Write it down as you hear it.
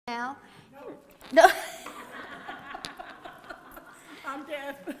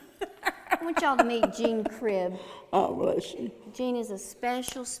want y'all to meet Jean Cribb. Oh, bless you. Jean is a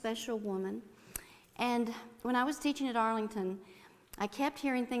special, special woman. And when I was teaching at Arlington, I kept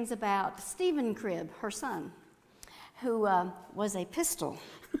hearing things about Stephen Cribb, her son, who was a pistol.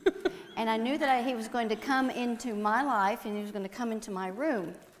 And I knew that he was going to come into my life and he was going to come into my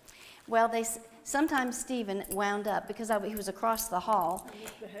room. Well, sometimes Stephen wound up, because he was across the hall,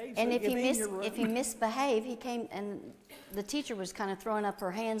 and if he misbehaved, he came, and the teacher was kind of throwing up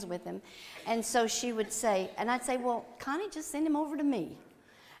her hands with him. And so she would say, and I'd say, well, Connie, just send him over to me.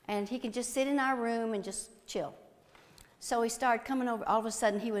 And he could just sit in our room and just chill. So he started coming over. All of a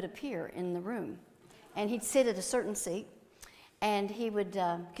sudden, he would appear in the room. And he'd sit at a certain seat, and he would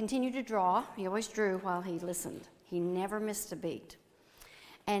continue to draw. He always drew while he listened. He never missed a beat.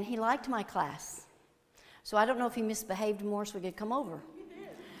 And he liked my class. So I don't know if he misbehaved more so we could come over.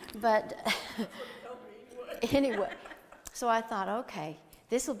 But anyway, so I thought, okay,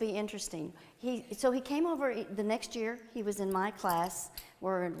 this will be interesting. So he came over the next year. He was in my class.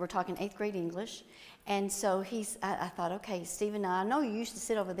 We're talking 8th grade English. And so I thought, okay, Stephen, I know you used to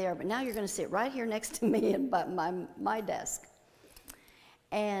sit over there, but now you're going to sit right here next to me at my desk.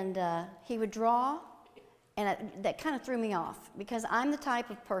 And he would draw, and that kind of threw me off, because I'm the type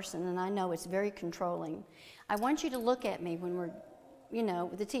of person, and I know it's very controlling. I want you to look at me when we're,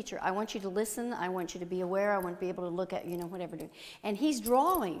 with the teacher. I want you to listen. I want you to be aware. I want to be able to look at, whatever. And he's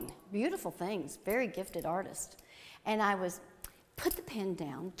drawing beautiful things, very gifted artist. And I was, put the pen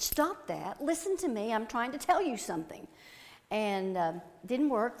down, stop that, listen to me, I'm trying to tell you something. And didn't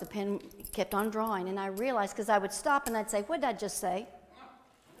work. The pen kept on drawing, and I realized, because I would stop and I'd say, what did I just say?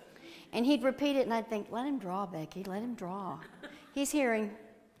 And he'd repeat it, and I'd think, let him draw, Becky, let him draw. He's hearing,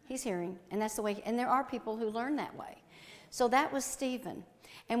 and that's the way, and there are people who learn that way. So that was Stephen,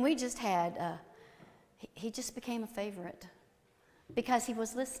 and we just had, he just became a favorite, because he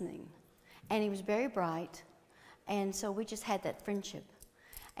was listening, and he was very bright, and so we just had that friendship.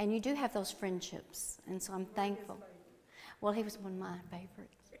 And you do have those friendships, and so I'm thankful. Well, he was one of my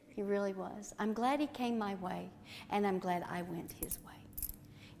favorites. He really was. I'm glad he came my way, and I'm glad I went his way.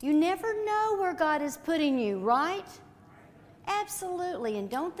 You never know where God is putting you, right? Absolutely, and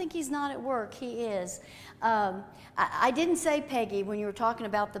don't think he's not at work. He is. I didn't say, Peggy, when you were talking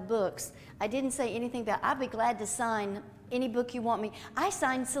about the books, I didn't say anything about, I'd be glad to sign any book you want me. I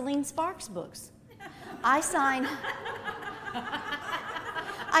signed Celine Sparks' books. I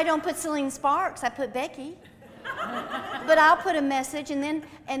don't put Celine Sparks, I put Becky. But I'll put a message, and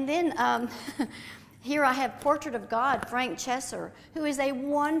then here I have Portrait of God, Frank Chesser, who is a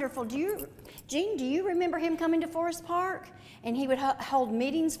wonderful, Jean, do you remember him coming to Forest Park? And he would hold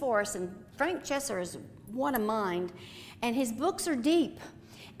meetings for us, and Frank Chesser is one of mine, and his books are deep.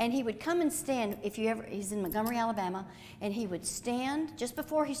 And he would come and stand, he's in Montgomery, Alabama, and he would stand just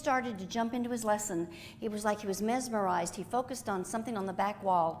before he started to jump into his lesson. It was like he was mesmerized. He focused on something on the back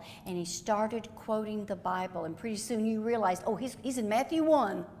wall, and he started quoting the Bible, and pretty soon you realized, oh, he's in Matthew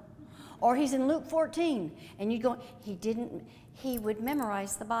 1. Or he's in Luke 14, and you'd go, he would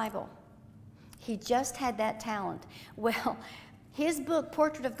memorize the Bible. He just had that talent. Well, his book,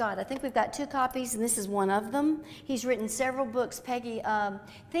 Portrait of God, I think we've got 2 copies, and this is one of them. He's written several books, Peggy,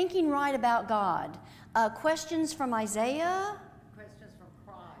 Thinking Right About God, Questions from Isaiah. Questions from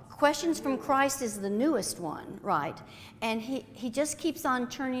Christ. Questions from Christ is the newest one, right? And he just keeps on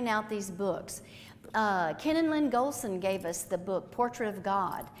churning out these books. Ken and Lynn Golson gave us the book, Portrait of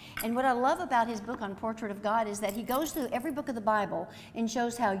God. And what I love about his book on Portrait of God is that he goes through every book of the Bible and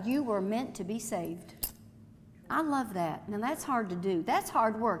shows how you were meant to be saved. I love that. Now, that's hard to do. That's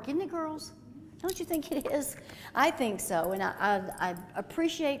hard work, isn't it, girls? Don't you think it is? I think so, and I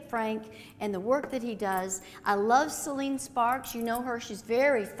appreciate Frank and the work that he does. I love Celine Sparks. You know her. She's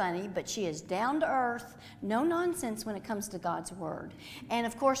very funny, but she is down to earth, no nonsense when it comes to God's Word. And,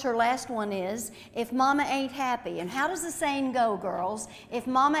 of course, her last one is, If Mama Ain't Happy. And how does the saying go, girls? If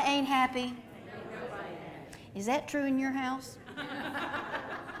Mama ain't happy? Is that true in your house?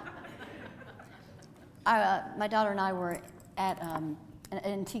 My daughter and I were at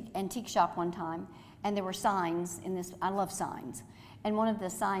an antique shop one time, and there were signs in this. I love signs. And one of the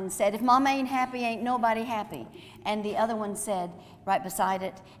signs said, if Mama ain't happy, ain't nobody happy. And the other one said, right beside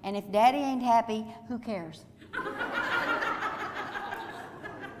it, and if Daddy ain't happy, who cares?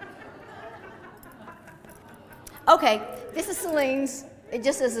 Okay, this is Celine's. It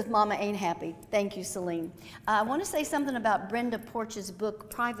just says if Mama ain't happy. Thank you, Celine. I want to say something about Brenda Porch's book,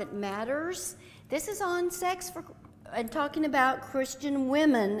 Private Matters. This is on sex and talking about Christian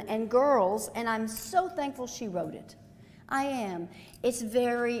women and girls, and I'm so thankful she wrote it. I am. It's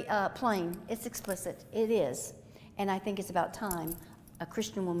very plain. It's explicit. It is. And I think it's about time A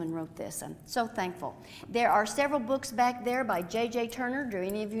Christian woman wrote this. I'm so thankful. There are several books back there by J.J. Turner. Do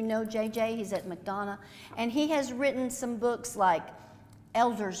any of you know J.J.? He's at McDonough. And he has written some books like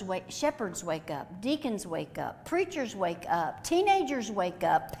Shepherds Wake Up, Deacons Wake Up, Preachers Wake Up, Teenagers Wake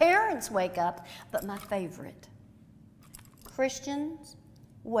Up, Parents Wake Up. But my favorite, Christians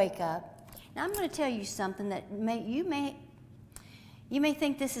Wake Up. Now I'm going to tell you something that you may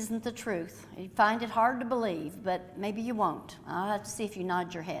think this isn't the truth. You find it hard to believe, but maybe you won't. I'll have to see if you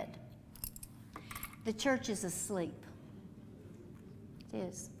nod your head. The church is asleep. It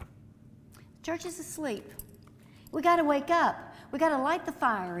is. The church is asleep. We got to wake up. We got to light the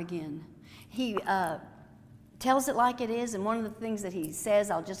fire again. He tells it like it is, and one of the things that he says,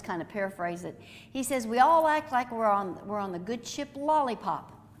 I'll just kind of paraphrase it. He says, we all act like we're on the good ship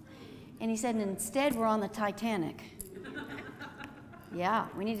Lollipop. And he said, instead, we're on the Titanic. Yeah,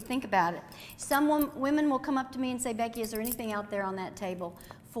 we need to think about it. Some women will come up to me and say, Becky, is there anything out there on that table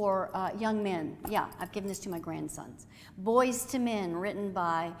for young men? Yeah, I've given this to my grandsons. Boys to Men, written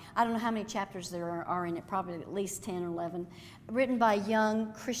by, I don't know how many chapters there are in it, probably at least 10 or 11, written by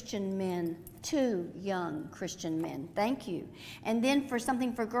young Christian men, 2 young Christian men. Thank you. And then for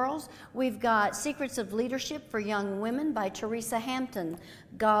something for girls, we've got Secrets of Leadership for Young Women by Teresa Hampton,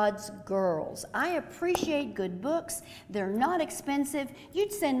 God's Girls. I appreciate good books. They're not expensive. You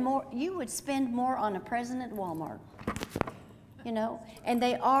would spend more on a present at Walmart. You know, and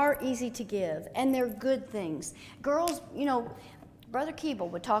they are easy to give, and they're good things. Girls, you know, Brother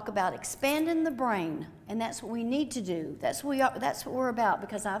Keeble would talk about expanding the brain, and that's what we need to do. That's what we're about,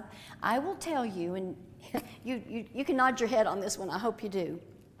 because I will tell you, and you can nod your head on this one, I hope you do.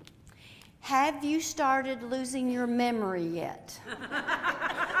 Have you started losing your memory yet?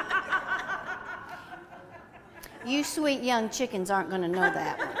 You sweet young chickens aren't going to know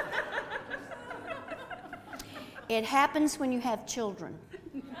that one. It happens when you have children.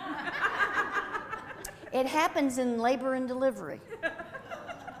 It happens in labor and delivery.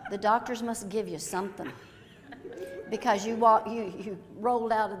 The doctors must give you something because you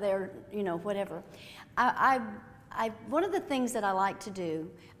rolled out of there, you know, whatever. One of the things that I like to do,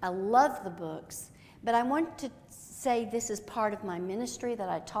 I love the books, but I want to say this is part of my ministry that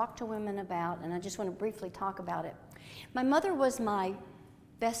I talk to women about, and I just want to briefly talk about it. My mother was my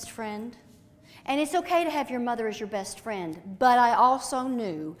best friend. And it's okay to have your mother as your best friend, but I also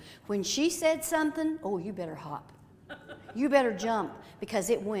knew when she said something, oh, you better hop. You better jump, because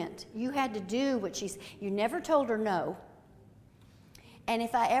it went. You had to do what she said. You never told her no. And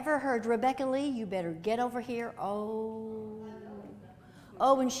if I ever heard, Rebecca Lee, you better get over here, oh,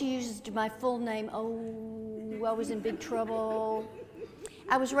 and she used my full name, oh, I was in big trouble.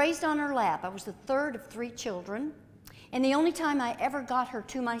 I was raised on her lap. I was the third of 3 children, and the only time I ever got her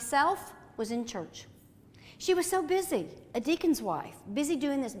to myself was in church. She was so busy, a deacon's wife, busy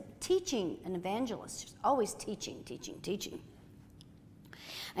doing this, teaching, an evangelist. She was always teaching.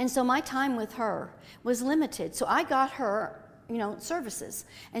 And so my time with her was limited. So I got her, you know, services.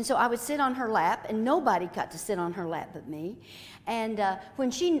 And so I would sit on her lap, and nobody got to sit on her lap but me. And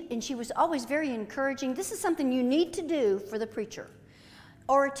she was always very encouraging. This is something you need to do for the preacher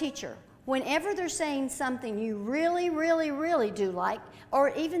or a teacher. Whenever they're saying something you really, really, really do like, or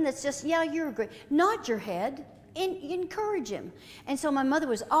even that's just, yeah, you're great, nod your head and encourage him. And so my mother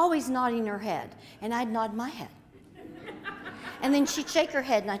was always nodding her head, and I'd nod my head. And then she'd shake her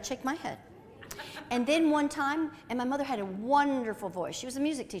head, and I'd shake my head. And then one time, and my mother had a wonderful voice. She was a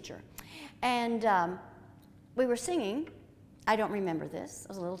music teacher. And we were singing. I don't remember this. It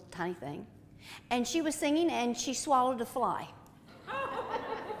was a little tiny thing. And she was singing, and she swallowed a fly.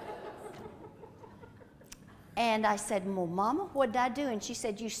 And I said, well, Mama, what did I do? And she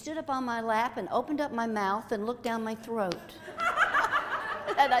said, you stood up on my lap and opened up my mouth and looked down my throat.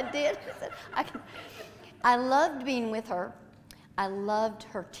 And I did. I loved being with her. I loved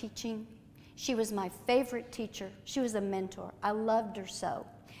her teaching. She was my favorite teacher. She was a mentor. I loved her so.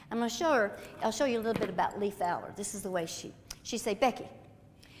 I'm going to show her, I'll show you a little bit about Lee Fowler. This is the way she'd say, Becky,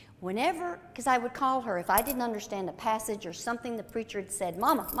 whenever, because I would call her if I didn't understand a passage or something the preacher had said,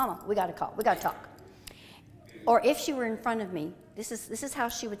 Mama, we got to call, we got to talk. Or if she were in front of me, this is how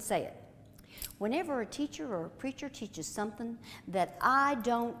she would say it. Whenever a teacher or a preacher teaches something that I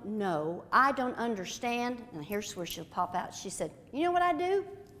don't know, I don't understand, and here's where she'll pop out. She said, you know what I do?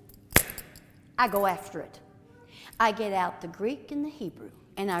 I go after it. I get out the Greek and the Hebrew,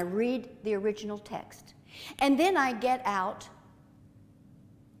 and I read the original text. And then I get out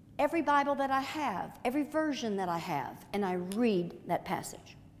every Bible that I have, every version that I have, and I read that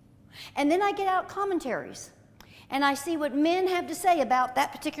passage. And then I get out commentaries. And I see what men have to say about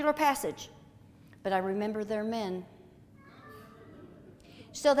that particular passage. But I remember they're men.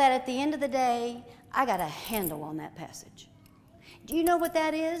 so that at the end of the day, I got a handle on that passage. Do you know what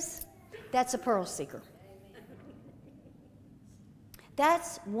that is? That's a pearl seeker.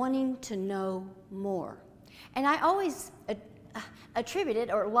 That's wanting to know more. And I always attribute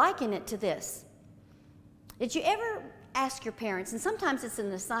it or liken it to this. Did you ever ask your parents, and sometimes it's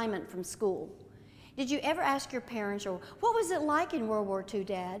an assignment from school, did you ever ask your parents, or what was it like in World War II,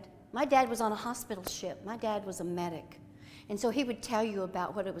 Dad? My dad was on a hospital ship. My dad was a medic. And so he would tell you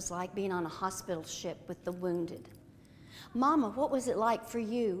about what it was like being on a hospital ship with the wounded. Mama, what was it like for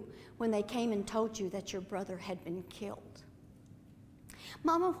you when they came and told you that your brother had been killed?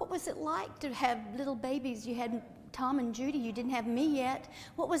 Mama, what was it like to have little babies? You had Tom and Judy, you didn't have me yet.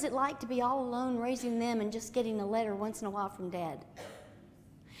 What was it like to be all alone raising them and just getting a letter once in a while from Dad?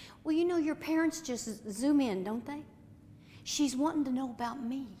 Well, you know, your parents just zoom in, don't they? She's wanting to know about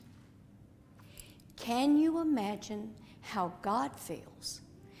me. Can you imagine how God feels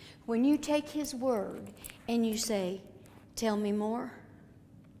when you take His word and you say, tell me more,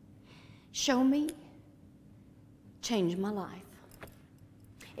 show me, change my life?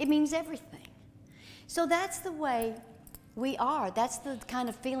 It means everything. So that's the way we are. That's the kind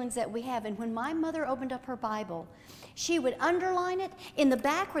of feelings that we have. And when my mother opened up her Bible, she would underline it. In the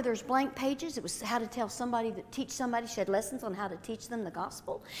back where there's blank pages, it was how to tell somebody, to teach somebody. She had lessons on how to teach them the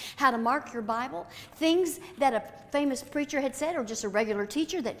gospel, how to mark your Bible, things that a famous preacher had said or just a regular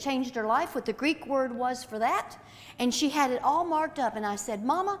teacher that changed her life, what the Greek word was for that. And she had it all marked up. And I said,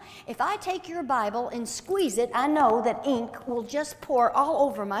 Mama, if I take your Bible and squeeze it, I know that ink will just pour all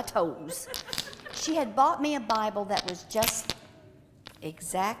over my toes. She had bought me a Bible that was just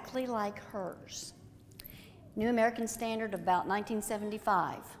exactly like hers. New American Standard, about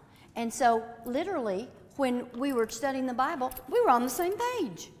 1975. And so literally, when we were studying the Bible, we were on the same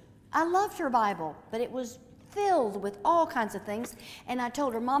page. I loved her Bible, but it was filled with all kinds of things. And I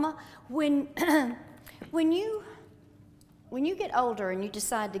told her, Mama, when you get older and you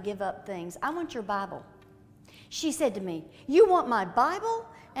decide to give up things, I want your Bible. She said to me, you want my Bible?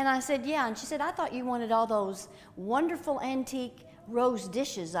 And I said, yeah. And she said, I thought you wanted all those wonderful antique rose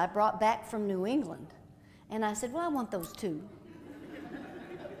dishes I brought back from New England. And I said, well, I want those too.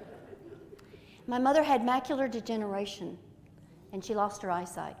 My mother had macular degeneration, and she lost her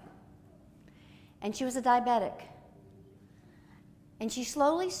eyesight. And she was a diabetic. And she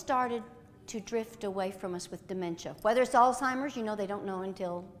slowly started to drift away from us with dementia. Whether it's Alzheimer's, you know they don't know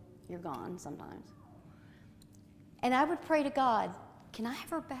until you're gone sometimes. And I would pray to God, can I have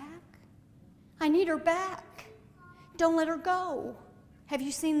her back? I need her back. Don't let her go. Have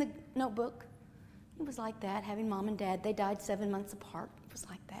you seen the Notebook? It was like that, having Mom and Dad. They died 7 months apart. It was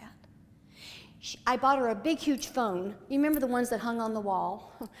like that. I bought her a big, huge phone. You remember the ones that hung on the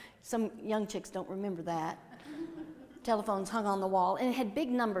wall? Some young chicks don't remember that. Telephones hung on the wall, and it had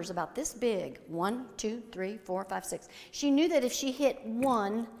big numbers about this big. 1, 2, 3, 4, 5, 6. She knew that if she hit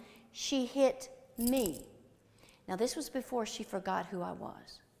 1, she hit me. Now, this was before she forgot who I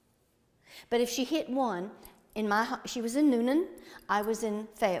was. But if she hit 1, she was in Noonan, I was in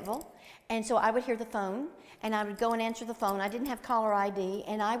Fayetteville, and so I would hear the phone, and I would go and answer the phone. I didn't have caller ID,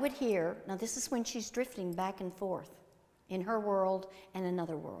 and I would hear, now this is when she's drifting back and forth in her world and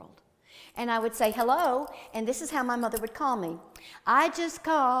another world. And I would say, hello, and this is how my mother would call me. I just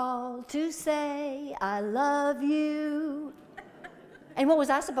called to say I love you. And what was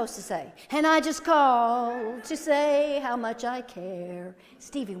I supposed to say? And I just called to say how much I care.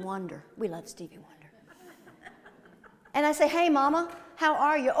 Stevie Wonder. We love Stevie Wonder. And I say, hey, Mama, how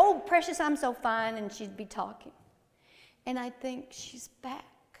are you? Oh, precious, I'm so fine. And she'd be talking. And I'd think, she's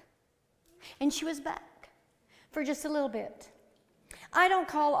back. And she was back for just a little bit. I don't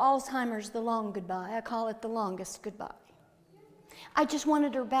call Alzheimer's the long goodbye. I call it the longest goodbye. I just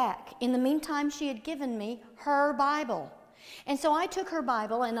wanted her back. In the meantime, she had given me her Bible. And so I took her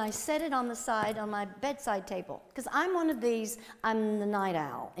Bible and I set it on the side on my bedside table. Because I'm one of these, I'm the night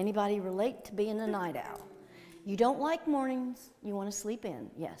owl. Anybody relate to being a night owl? You don't like mornings, you want to sleep in.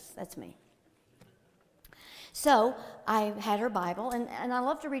 Yes, that's me. So I had her Bible, and I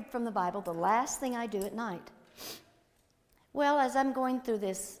love to read from the Bible the last thing I do at night. Well, as I'm going through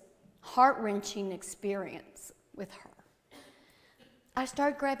this heart-wrenching experience with her, I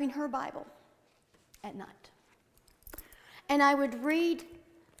start grabbing her Bible at night. And I would read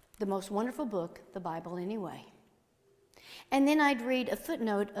the most wonderful book, the Bible anyway. And then I'd read a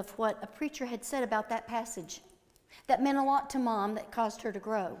footnote of what a preacher had said about that passage that meant a lot to Mom, that caused her to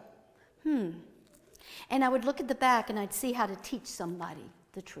grow. And I would look at the back and I'd see how to teach somebody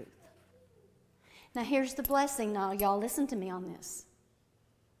the truth. Now here's the blessing. Now y'all listen to me on this.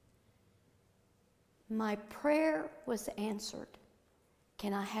 My prayer was answered.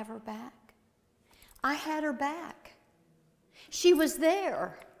 Can I have her back? I had her back. She was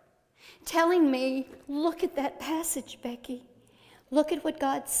there telling me, look at that passage, Becky. Look at what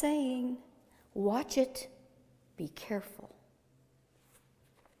God's saying. Watch it. Be careful.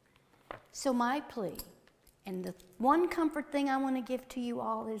 So my plea, and the one comfort thing I want to give to you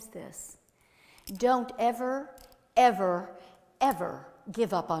all is this. Don't ever, ever, ever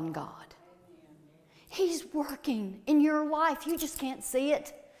give up on God. He's working in your life. You just can't see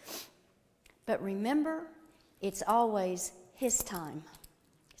it. But remember, it's always His time.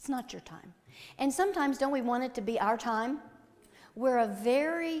 It's not your time. And sometimes don't we want it to be our time? We're a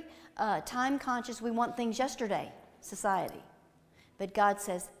very time conscious, we want things yesterday society. But God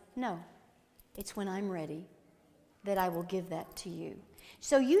says, no, it's when I'm ready that I will give that to you.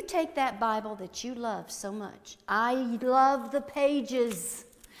 So you take that Bible that you love so much. I love the pages.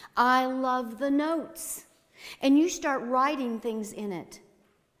 I love the notes. And you start writing things in it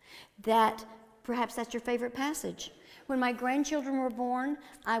that perhaps that's your favorite passage. When my grandchildren were born,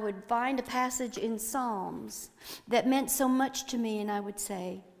 I would find a passage in Psalms that meant so much to me, and I would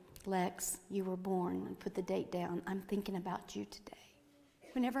say, Lex, you were born, and put the date down. I'm thinking about you today.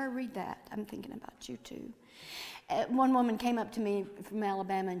 Whenever I read that, I'm thinking about you too. One woman came up to me from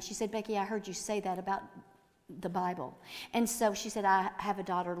Alabama, and she said, Becky, I heard you say that about the Bible. And so she said, I have a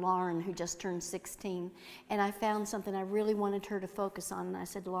daughter, Lauren, who just turned 16, and I found something I really wanted her to focus on. And I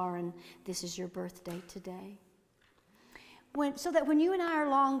said, Lauren, this is your birthday today. So that when you and I are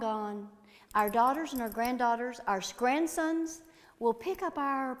long gone, our daughters and our granddaughters, our grandsons will pick up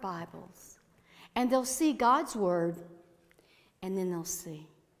our Bibles, and they'll see God's Word, and then they'll see,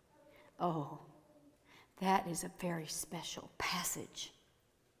 oh, that is a very special passage.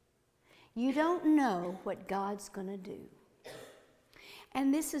 You don't know what God's going to do.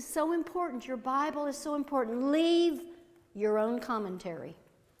 And this is so important. Your Bible is so important. Leave your own commentary.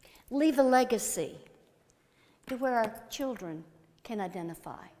 Leave a legacy to where our children can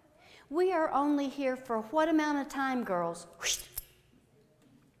identify. We are only here for what amount of time, girls?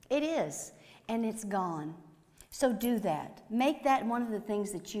 It is, and it's gone. So do that. Make that one of the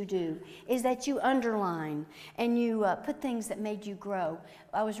things that you do, is that you underline and you put things that made you grow.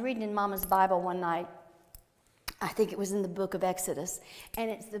 I was reading in Mama's Bible one night. I think it was in the book of Exodus.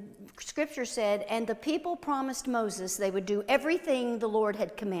 And the scripture said, and the people promised Moses they would do everything the Lord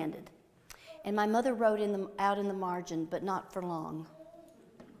had commanded. And my mother wrote out in the margin, but not for long.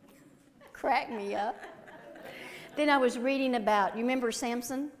 Crack me up. Then I was reading about, you remember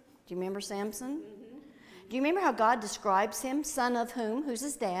Samson? Do you remember Samson? Do you remember how God describes him? Son of whom? Who's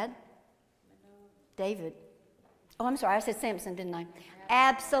his dad? David. Oh, I'm sorry. I said Samson, didn't I?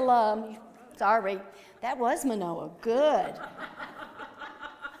 Absalom. Sorry. That was Manoah. Good.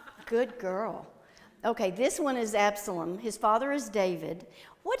 Good girl. Okay, this one is Absalom. His father is David.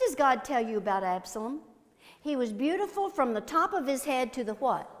 What does God tell you about Absalom? He was beautiful from the top of his head to the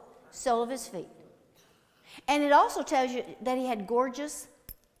what? Sole of his feet. And it also tells you that he had gorgeous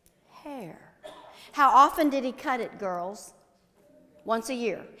hair. How often did he cut it, girls? Once a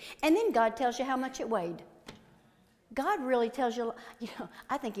year. And then God tells you how much it weighed. God really tells you,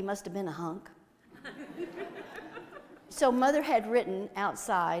 I think he must have been a hunk. So Mother had written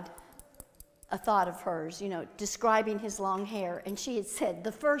outside a thought of hers, describing his long hair, and she had said,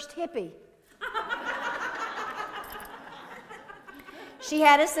 the first hippie. She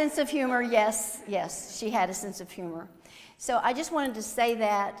had a sense of humor, yes, she had a sense of humor. So I just wanted to say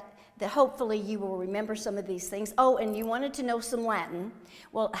that hopefully you will remember some of these things. Oh, and you wanted to know some Latin.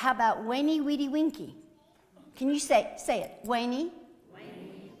 Well, how about Weeny, Weedy, Winky? Can you say it? Weeny,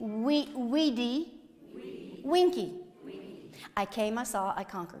 Weedy, Winky. I came, I saw, I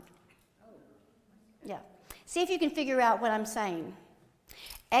conquered. Yeah. See if you can figure out what I'm saying.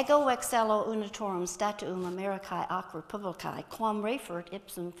 Ego excello unitorum statuum Americae aqua publicae quam refert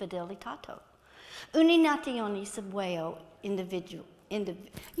ipsum fidelitato. Uni nationi subveo individual.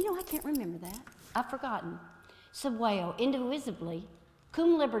 I can't remember that. I've forgotten. Subveo indivisibly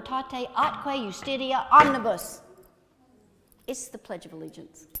cum libertate atque justitia omnibus. It's the Pledge of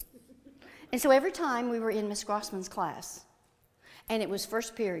Allegiance. And so every time we were in Miss Grossman's class, and it was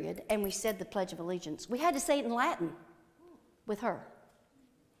first period, and we said the Pledge of Allegiance, we had to say it in Latin with her.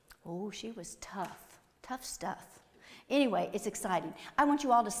 Oh, she was tough. Tough stuff. Anyway, it's exciting. I want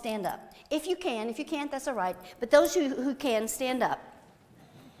you all to stand up. If you can. If you can't, that's all right. But those who can, stand up.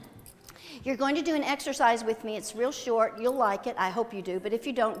 You're going to do an exercise with me. It's real short. You'll like it. I hope you do. But if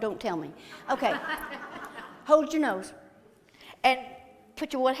you don't tell me. Okay. Hold your nose. And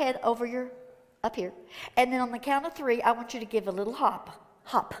put your one head over up here. And then on the count of 3, I want you to give a little hop.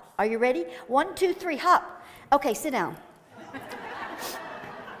 Hop. Are you ready? 1, 2, 3, hop. Okay, sit down.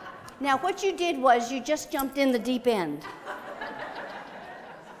 Now, what you did was you just jumped in the deep end.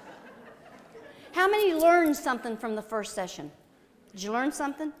 How many learned something from the first session? Did you learn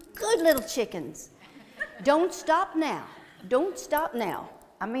something? Good little chickens. Don't stop now. Don't stop now.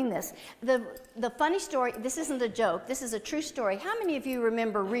 I mean this. The funny story, this isn't a joke, this is a true story. How many of you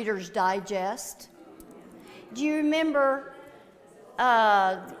remember Reader's Digest? Do you remember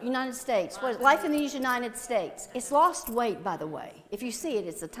United States? What, Life in the United States. It's lost weight, by the way. If you see it,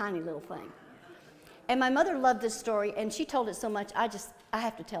 it's a tiny little thing. And my mother loved this story, and she told it so much, I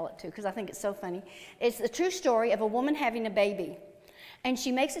have to tell it too, because I think it's so funny. It's the true story of a woman having a baby. And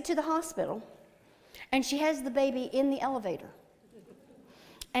she makes it to the hospital, and she has the baby in the elevator.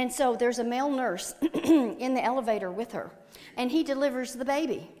 And so there's a male nurse in the elevator with her, and he delivers the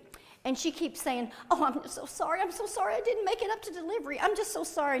baby. And she keeps saying, oh, I'm so sorry, I didn't make it up to delivery. I'm just so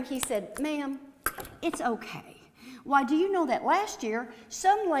sorry. And he said, ma'am, it's okay. Why, do you know that last year,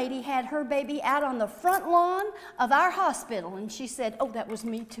 some lady had her baby out on the front lawn of our hospital, and she said, oh, that was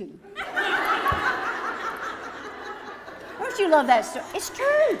me too. Don't you love that story? It's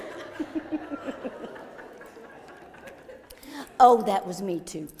true. Oh, that was me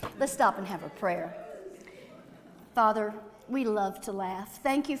too. Let's stop and have a prayer. Father, we love to laugh.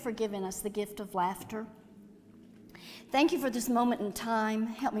 Thank you for giving us the gift of laughter. Thank you for this moment in time.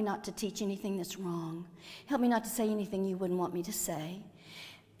 Help me not to teach anything that's wrong. Help me not to say anything you wouldn't want me to say.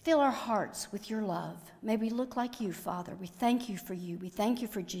 Fill our hearts with your love. May we look like you, Father. We thank you for you. We thank you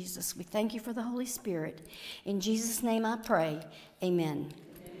for Jesus. We thank you for the Holy Spirit. In Jesus' name I pray. Amen.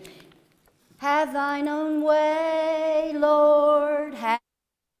 Have thine own way, Lord.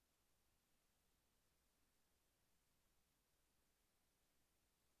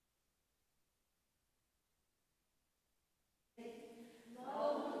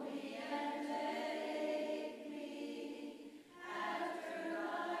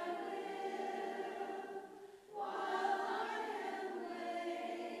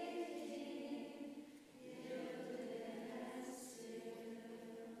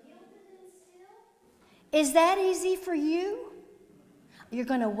 Is that easy for you? You're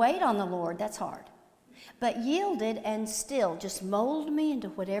going to wait on the Lord. That's hard. But yielded and still, just mold me into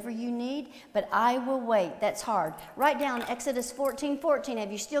whatever you need, but I will wait. That's hard. Write down Exodus 14:14.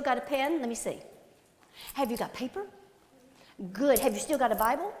 Have you still got a pen? Let me see. Have you got paper? Good. Have you still got a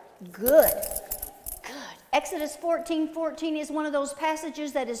Bible? Good. Good. Exodus 14:14 is one of those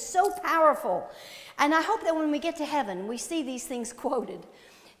passages that is so powerful. And I hope that when we get to heaven, we see these things quoted.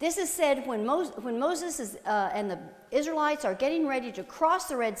 This is said when Moses and the Israelites are getting ready to cross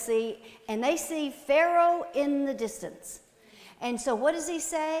the Red Sea, and they see Pharaoh in the distance. And so what does he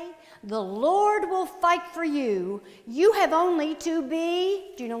say? The Lord will fight for you. You have only to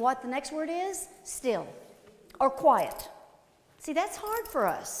be, do you know what the next word is? Still or quiet. See, that's hard for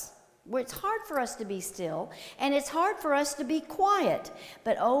us. It's hard for us to be still, and it's hard for us to be quiet.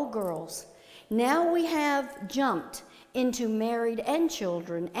 But oh, girls, now we have jumped into married and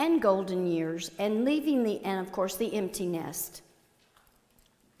children and golden years and and of course the empty nest.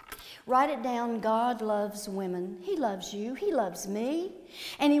 Write it down. God loves women. He loves you. He loves me.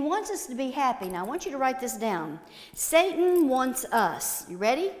 And he wants us to be happy. Now I want you to write this down. Satan wants us. You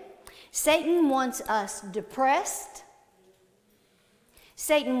ready? Satan wants us depressed.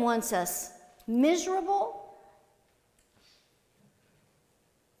 Satan wants us miserable,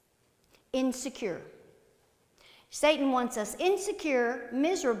 insecure. Satan wants us insecure,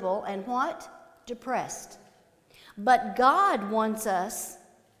 miserable, and what? Depressed. But God wants us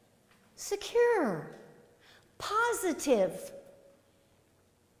secure, positive,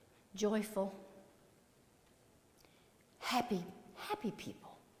 joyful, happy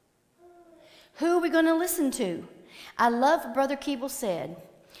people. Who are we going to listen to? I love what Brother Keeble said.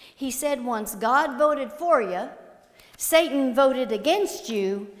 He said once, God voted for you, Satan voted against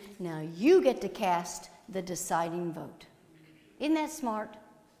you, now you get to cast the deciding vote. Isn't that smart?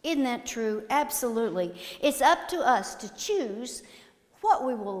 Isn't that true? Absolutely. It's up to us to choose what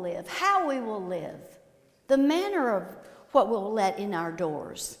we will live, how we will live, the manner of what we'll let in our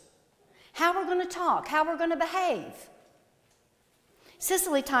doors, how we're going to talk, how we're going to behave.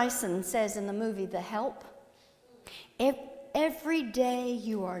 Cicely Tyson says in the movie The Help, every day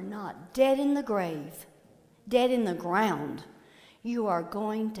you are not dead in the grave, dead in the ground, you are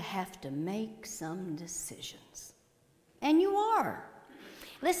going to have to make some decisions. And you are.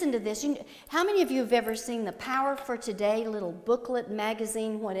 Listen to this. How many of you have ever seen the Power for Today little booklet,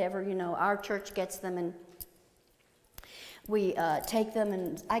 magazine, whatever, our church gets them. And We take them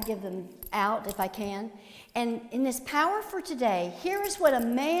and I give them out if I can. And in this Power for Today, here is what a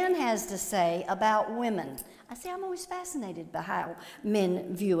man has to say about women. I say I'm always fascinated by how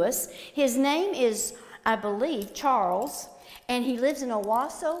men view us. His name is, I believe, Charles, and he lives in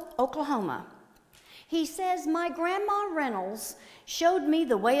Owasso, Oklahoma. He says, my grandma Reynolds showed me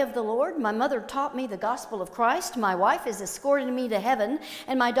the way of the Lord. My mother taught me the gospel of Christ. My wife has escorted me to heaven.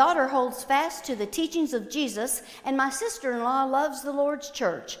 And my daughter holds fast to the teachings of Jesus. And my sister-in-law loves the Lord's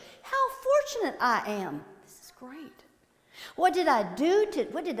church. How fortunate I am. This is great. What did I do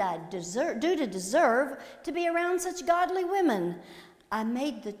to deserve to be around such godly women? I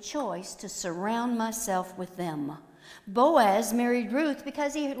made the choice to surround myself with them. Boaz married Ruth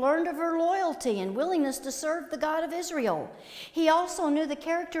because he learned of her loyalty and willingness to serve the God of Israel. He also knew the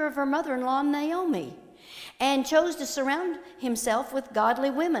character of her mother-in-law, Naomi, and chose to surround himself with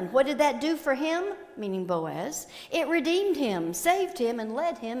godly women. What did that do for him? Meaning Boaz. It redeemed him, saved him, and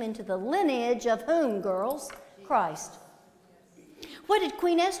led him into the lineage of whom, girls? Christ. What did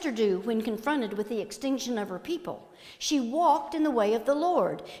Queen Esther do when confronted with the extinction of her people? She walked in the way of the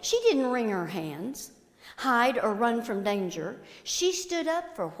Lord. She didn't wring her hands, hide or run from danger. She stood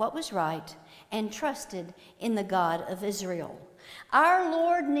up for what was right and trusted in the God of Israel. Our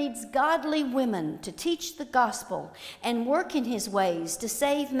Lord needs godly women to teach the gospel and work in his ways to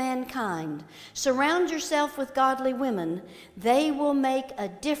save mankind. Surround yourself with godly women. They will make a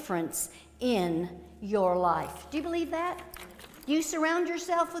difference in your life. Do you believe that? Do you surround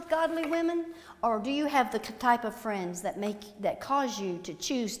yourself with godly women? Or do you have the type of friends that cause you to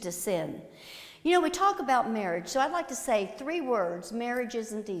choose to sin? You know, we talk about marriage, so I'd like to say 3 words. Marriage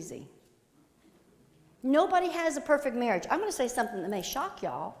isn't easy. Nobody has a perfect marriage. I'm going to say something that may shock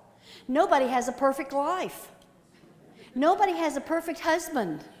y'all. Nobody has a perfect life. Nobody has a perfect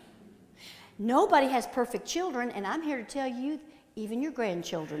husband. Nobody has perfect children, and I'm here to tell you, even your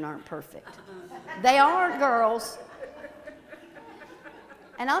grandchildren aren't perfect. They aren't, girls.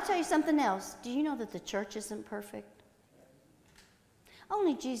 And I'll tell you something else. Do you know that the church isn't perfect?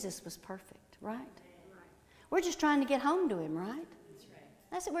 Only Jesus was perfect, right? We're just trying to get home to him, right?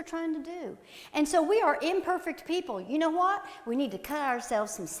 That's what we're trying to do. And so we are imperfect people. You know what? We need to cut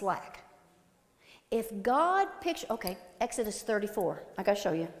ourselves some slack. If God pictures, okay, Exodus 34. I got to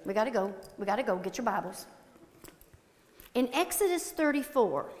show you. We got to go. We got to go. Get your Bibles. In Exodus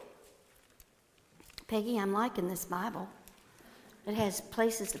 34, Peggy, I'm liking this Bible. It has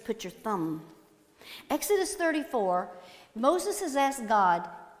places to put your thumb. Exodus 34, Moses has asked God,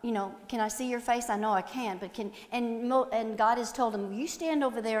 you know, can I see your face? I know I can't, but and God has told him, you stand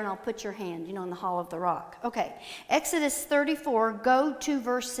over there and I'll put your hand, you know, in the hollow of the rock. Okay, Exodus 34, go to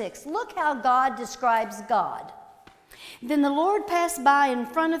verse 6. Look how God describes God. Then the Lord passed by in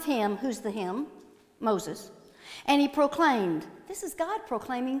front of him, who's the him? Moses. And he proclaimed, this is God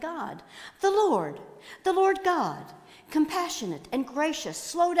proclaiming God, the Lord God, compassionate and gracious,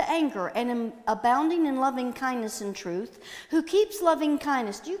 slow to anger, and abounding in loving kindness and truth, who keeps loving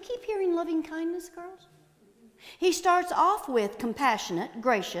kindness. Do you keep hearing loving kindness, girls? He starts off with compassionate,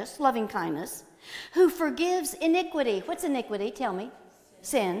 gracious, loving kindness, who forgives iniquity. What's iniquity? Tell me.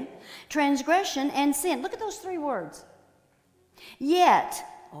 Sin. Transgression and sin. Look at those 3 words. Yet,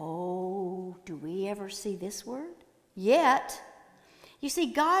 oh, do we ever see this word? Yet. You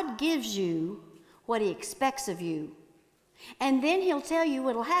see, God gives you what he expects of you. And then he'll tell you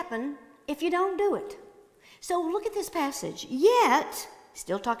what will happen if you don't do it. So look at this passage. Yet,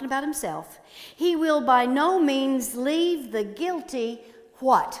 still talking about himself, he will by no means leave the guilty,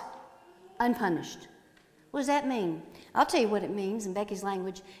 what? Unpunished. What does that mean? I'll tell you what it means in Becky's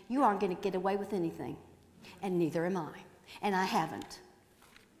language. You aren't going to get away with anything. And neither am I. And I haven't.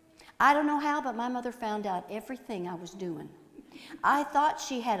 I don't know how, but my mother found out everything I was doing. I thought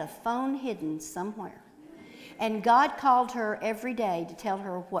she had a phone hidden somewhere. And God called her every day to tell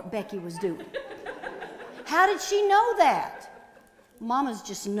her what Becky was doing. How did she know that? Mamas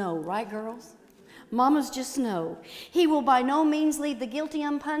just know, right, girls? Mamas just know. He will by no means leave the guilty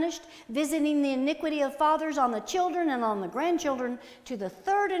unpunished, visiting the iniquity of fathers on the children and on the grandchildren to the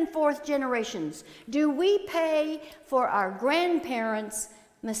 3rd and 4th generations. Do we pay for our grandparents'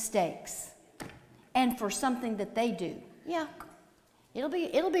 mistakes and for something that they do? Yeah. It'll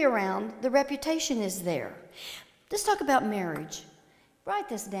be around. The reputation is there. Let's talk about marriage. Write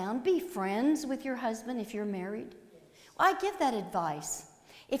this down. Be friends with your husband if you're married. Well, I give that advice.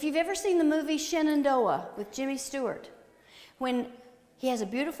 If you've ever seen the movie Shenandoah with Jimmy Stewart, when he has a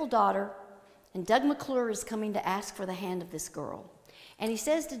beautiful daughter and Doug McClure is coming to ask for the hand of this girl. And he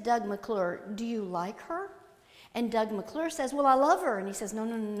says to Doug McClure, do you like her? And Doug McClure says, well, I love her. And he says,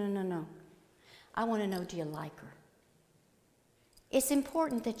 no. I want to know, do you like her? It's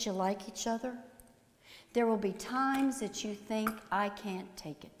important that you like each other. There will be times that you think, I can't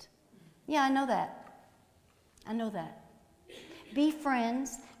take it. Yeah, I know that. I know that. Be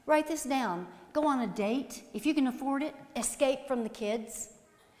friends. Write this down. Go on a date. If you can afford it, escape from the kids.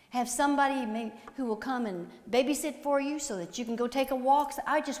 Have somebody who will come and babysit for you so that you can go take a walk. So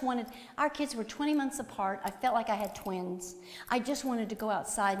I just wanted, our kids were 20 months apart. I felt like I had twins. I just wanted to go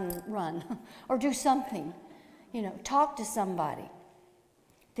outside and run or do something, you know, talk to somebody.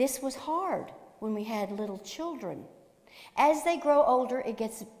 This was hard when we had little children. As they grow older, it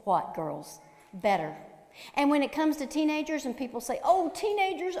gets what, girls? Better. And when it comes to teenagers and people say, oh,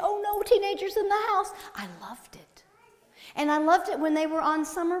 teenagers, oh no, teenagers in the house, I loved it. And I loved it when they were on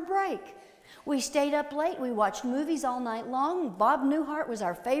summer break. We stayed up late. We watched movies all night long. Bob Newhart was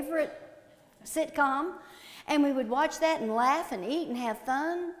our favorite sitcom. And we would watch that and laugh and eat and have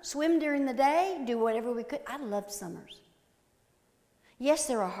fun, swim during the day, do whatever we could. I loved summers. Yes,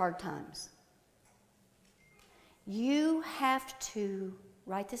 there are hard times. You have to,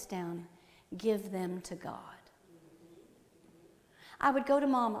 write this down, give them to God. I would go to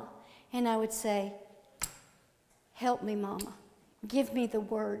Mama and I would say, help me, Mama. Give me the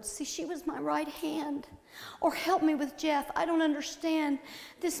words. See, she was my right hand. Or help me with Jeff. I don't understand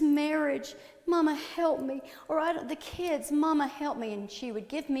this marriage. Mama, help me. Or the kids, Mama, help me. And she would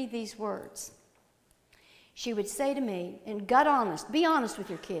give me these words. She would say to me, and God honest, be honest with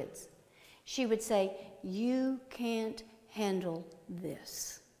your kids. She would say, you can't handle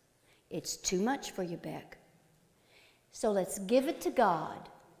this. It's too much for you, Beck. So let's give it to God.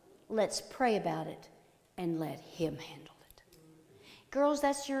 Let's pray about it. And let Him handle it. Girls,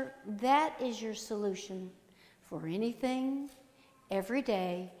 that is your solution for anything, every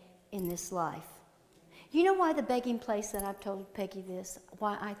day in this life. You know why the begging place that I've told Peggy this,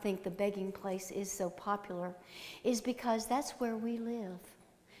 why I think the begging place is so popular, is because that's where we live.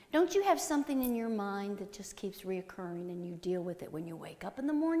 Don't you have something in your mind that just keeps reoccurring and you deal with it when you wake up in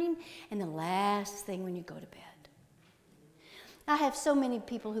the morning and the last thing when you go to bed? I have so many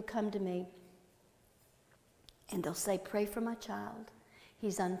people who come to me and they'll say, pray for my child.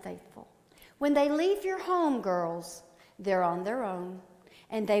 He's unfaithful. When they leave your home, girls, they're on their own.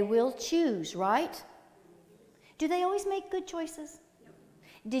 And they will choose, right? Do they always make good choices? Yep.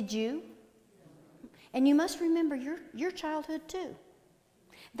 Did you? And you must remember your childhood too.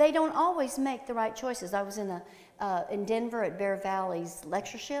 They don't always make the right choices. I was in Denver at Bear Valley's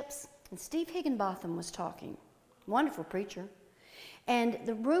lectureships, and Steve Higginbotham was talking. Wonderful preacher. And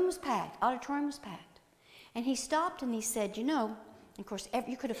the room was packed, auditorium was packed. And he stopped and he said, you know, of course,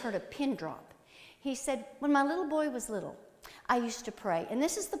 you could have heard a pin drop. He said, when my little boy was little, I used to pray. And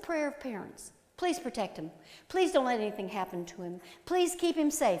this is the prayer of parents. Please protect him. Please don't let anything happen to him. Please keep him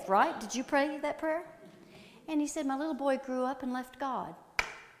safe, right? Did you pray that prayer? And he said, my little boy grew up and left God.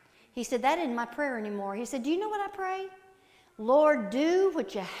 He said, that isn't my prayer anymore. He said, do you know what I pray? Lord, do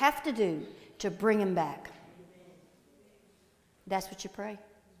what you have to do to bring him back. That's what you pray.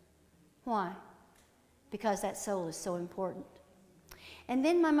 Why? Because that soul is so important. And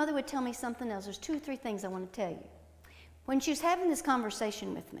then my mother would tell me something else. There's 2 or 3 things I want to tell you. When she was having this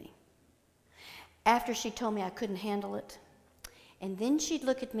conversation with me, after she told me I couldn't handle it, and then she'd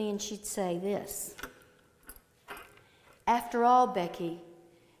look at me and she'd say this, after all, Becky,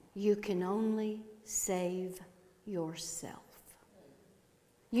 you can only save yourself.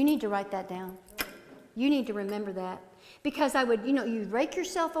 You need to write that down. You need to remember that. Because I would, you rake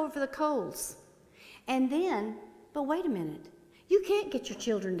yourself over the coals. And then, but wait a minute, you can't get your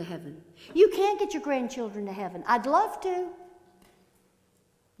children to heaven. You can't get your grandchildren to heaven. I'd love to.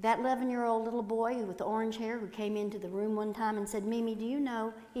 That 11-year-old little boy with the orange hair who came into the room one time and said, Mimi, do you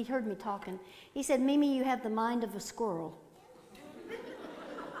know, he'd heard me talking. He said, Mimi, you have the mind of a squirrel.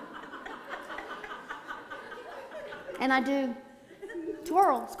 And I do.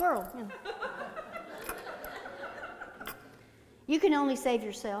 Squirrel. You can only save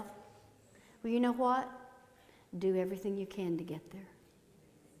yourself. Well, you know what? Do everything you can to get there.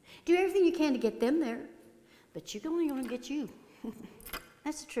 Do everything you can to get them there, but you're only going to get you.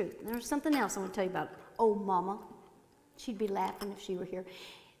 That's the truth. There's something else I want to tell you about. Oh, Mama. She'd be laughing if she were here.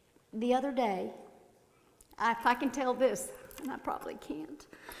 The other day, if I can tell this, and I probably can't,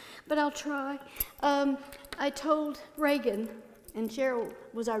 but I'll try. I told Reagan, and Cheryl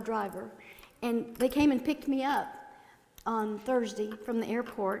was our driver, and they came and picked me up on Thursday from the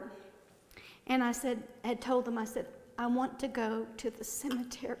airport. And I had told them, I want to go to the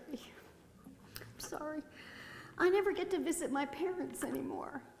cemetery. I'm sorry. I never get to visit my parents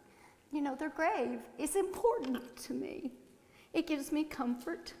anymore. Their grave is important to me. It gives me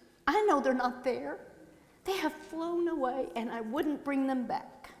comfort. I know they're not there, They have flown away, and I wouldn't bring them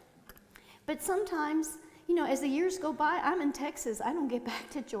back. But sometimes, as the years go by, I'm in Texas. I don't get back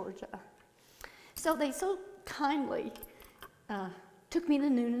to Georgia. So they so kindly took me to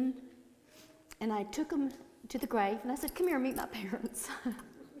Noonan, and I took them to the grave, and I said, come here, meet my parents.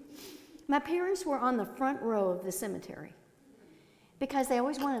 My parents were on the front row of the cemetery because they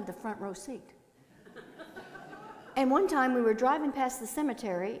always wanted the front row seat. And one time we were driving past the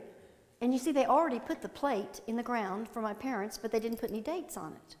cemetery, and you see they already put the plate in the ground for my parents, but they didn't put any dates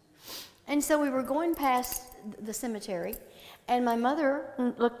on it. And so we were going past the cemetery, and my mother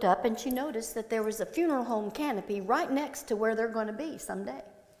looked up and she noticed that there was a funeral home canopy right next to where they're going to be someday,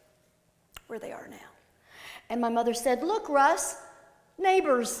 where they are now. And my mother said, look, Russ,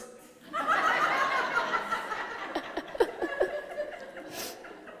 neighbors.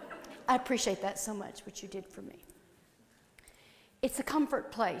 I appreciate that so much, what you did for me. It's a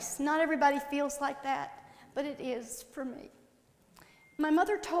comfort place. Not everybody feels like that, but it is for me. My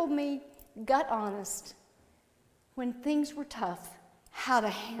mother told me, gut honest, when things were tough, how to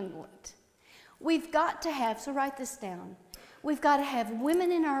handle it. We've got to have, so write this down, we've got to have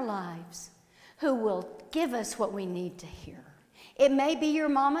women in our lives who will give us what we need to hear. It may be your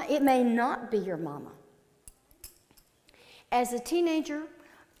mama, it may not be your mama. As a teenager,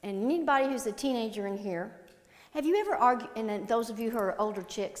 and anybody who's a teenager in here, have you ever argued, and then those of you who are older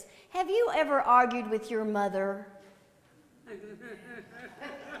chicks, have you ever argued with your mother?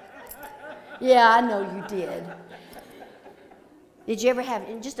 Yeah, I know you did. Did you ever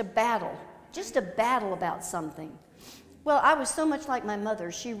have just a battle about something? Well, I was so much like my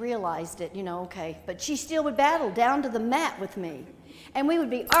mother, she realized it, okay, but she still would battle down to the mat with me. And we would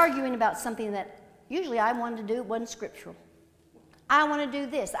be arguing about something that usually I wanted to do, wasn't scriptural. I want to do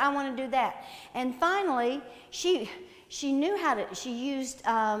this, I want to do that. And finally, she knew how to, she used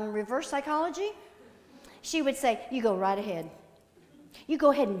reverse psychology. She would say, you go right ahead. You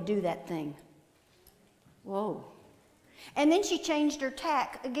go ahead and do that thing. Whoa. And then she changed her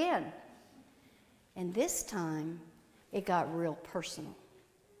tack again. And this time, it got real personal.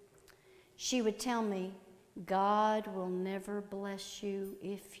 She would tell me, God will never bless you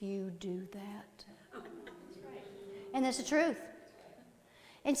if you do that. And that's the truth.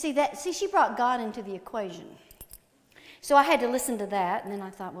 And see, she brought God into the equation. So I had to listen to that, and then I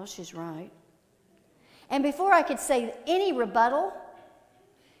thought, well, she's right. And before I could say any rebuttal,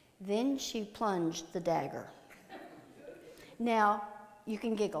 then she plunged the dagger. Now, you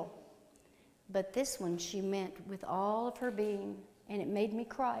can giggle, but this one she meant with all of her being, and it made me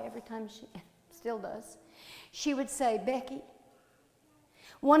cry every time she still does. She would say, Becky,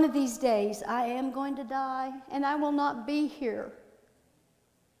 one of these days I am going to die, and I will not be here.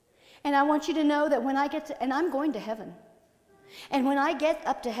 And I want you to know that when I get to, and I'm going to heaven. And when I get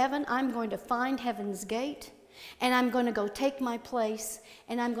up to heaven, I'm going to find heaven's gate, and I'm going to go take my place,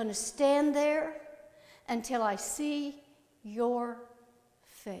 and I'm going to stand there until I see your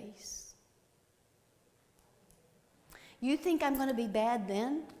face. You think I'm going to be bad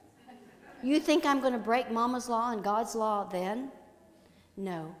then? You think I'm going to break Mama's law and God's law then?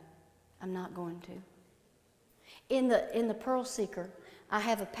 No, I'm not going to. In the Pearl Seeker, I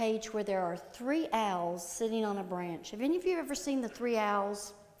have a page where there are 3 owls sitting on a branch. Have any of you ever seen the 3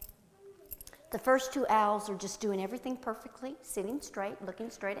 owls? The first 2 owls are just doing everything perfectly, sitting straight, looking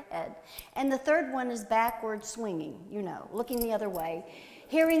straight ahead. And the third one is backward swinging, looking the other way,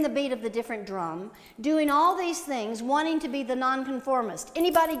 hearing the beat of the different drum, doing all these things, wanting to be the nonconformist.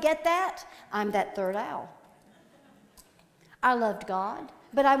 Anybody get that? I'm that third owl. I loved God,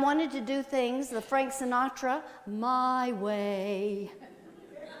 but I wanted to do things, the Frank Sinatra, my way.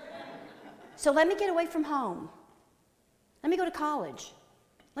 So let me get away from home. Let me go to college.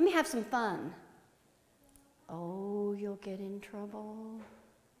 Let me have some fun. Oh, you'll get in trouble.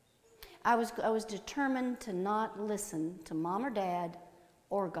 I was determined to not listen to Mom or Dad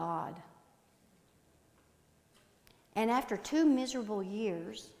or God. And after 2 miserable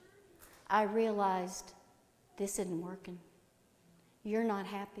years, I realized this isn't working. You're not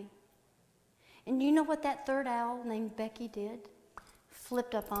happy. And do you know what that third owl named Becky did?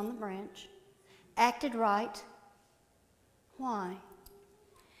 Flipped up on the branch, acted right. Why?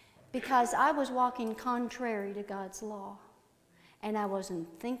 Because I was walking contrary to God's law, and I wasn't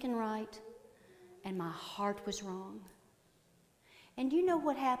thinking right, and my heart was wrong. And you know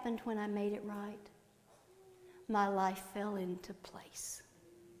what happened when I made it right? My life fell into place.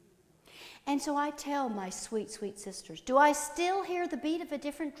 And so I tell my sweet, sweet sisters, do I still hear the beat of a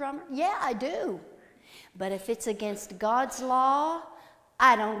different drummer? Yeah, I do. But if it's against God's law,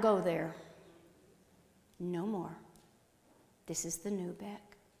 I don't go there. No more. This is the new Beck.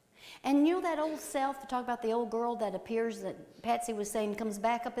 And you know that old self, to talk about the old girl that appears, that Patsy was saying, comes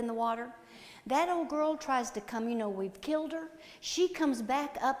back up in the water? That old girl tries to come, we've killed her. She comes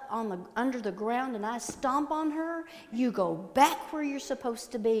back up under the ground, and I stomp on her. You go back where you're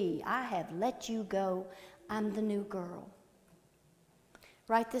supposed to be. I have let you go. I'm the new girl.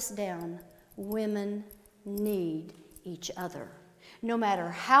 Write this down. Women need each other. No matter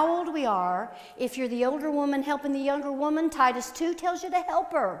how old we are, if you're the older woman helping the younger woman, Titus 2 tells you to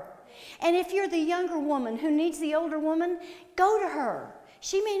help her. And if you're the younger woman who needs the older woman, go to her.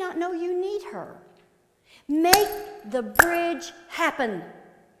 She may not know you need her. Make the bridge happen.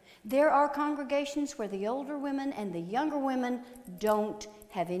 There are congregations where the older women and the younger women don't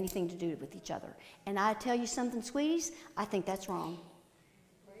have anything to do with each other. And I tell you something, sweeties, I think that's wrong.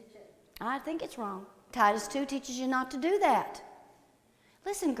 I think it's wrong. Titus 2 teaches you not to do that.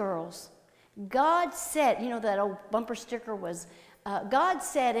 Listen, girls, God said, that old bumper sticker was, God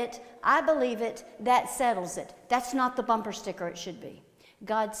said it, I believe it, that settles it. That's not the bumper sticker it should be.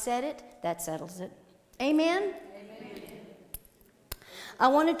 God said it, that settles it. Amen? Amen. I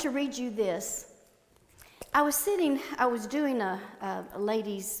wanted to read you this. I was doing a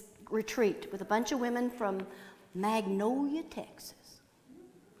ladies' retreat with a bunch of women from Magnolia, Texas.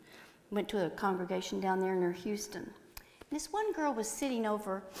 Went to a congregation down there near Houston. And this one girl was sitting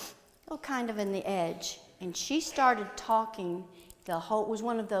over, kind of in the edge, and she started talking. It was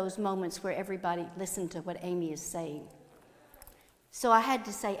one of those moments where everybody listened to what Amy is saying. So I had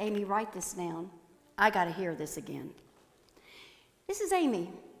to say, Amy, write this down. I got to hear this again. This is Amy.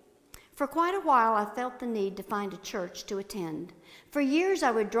 For quite a while, I felt the need to find a church to attend. For years,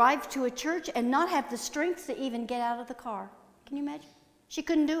 I would drive to a church and not have the strength to even get out of the car. Can you imagine? She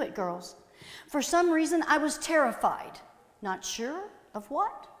couldn't do it, girls. For some reason, I was terrified, not sure of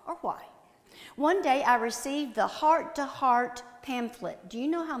what or why. One day, I received the Heart to Heart pamphlet. Do you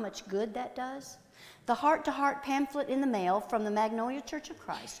know how much good that does? The Heart to Heart pamphlet in the mail from the Magnolia Church of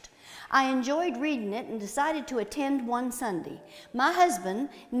Christ. I enjoyed reading it and decided to attend one Sunday. My husband,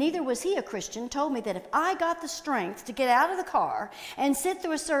 neither was he a Christian, told me that if I got the strength to get out of the car and sit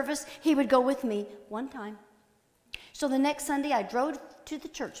through a service, he would go with me one time. So the next Sunday, I drove to the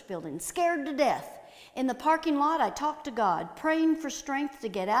church building, scared to death. In the parking lot, I talked to God, praying for strength to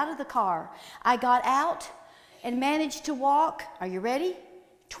get out of the car. I got out and managed to walk, are you ready?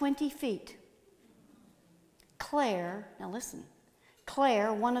 20 feet. Claire, now listen,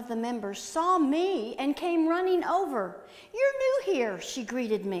 Claire, one of the members, saw me and came running over. "You're new here," she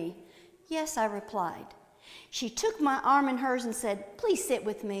greeted me. "Yes," I replied. She took my arm in hers and said, "Please sit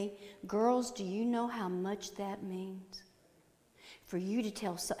with me." Girls, do you know how much that means? For you to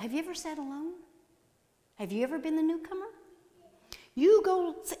tell, have you ever sat alone? Have you ever been the newcomer? You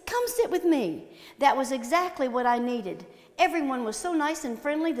go, come sit with me. That was exactly what I needed. Everyone was so nice and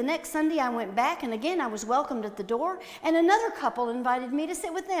friendly. The next Sunday I went back, and again I was welcomed at the door, and another couple invited me to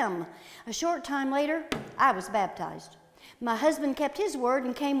sit with them. A short time later, I was baptized. My husband kept his word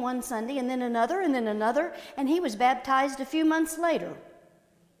and came one Sunday, and then another, and he was baptized a few months later.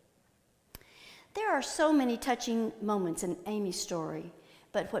 There are so many touching moments in Amy's story,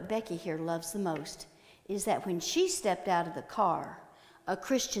 but what Becky here loves the most is that when she stepped out of the car, a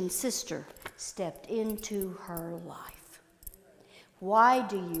Christian sister stepped into her life. Why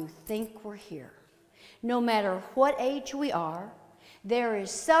do you think we're here? No matter what age we are, there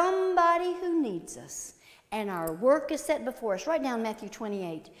is somebody who needs us, and our work is set before us. Write down Matthew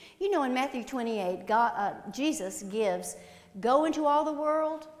 28. You know, in Matthew 28, Jesus gives, go into all the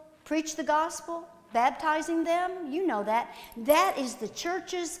world, preach the gospel, baptizing them. You know that. That is the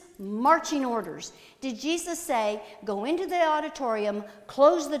church's marching orders. Did Jesus say, go into the auditorium,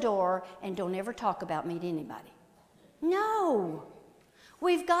 close the door, and don't ever talk about me to anybody? No.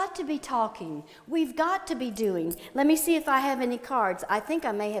 We've got to be talking. We've got to be doing. Let me see if I have any cards. I think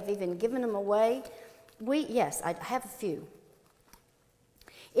I may have even given them away. Yes, I have a few.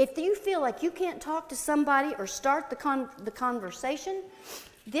 If you feel like you can't talk to somebody or start the conversation,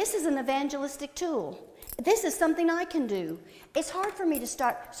 this is an evangelistic tool. This is something I can do. It's hard for me to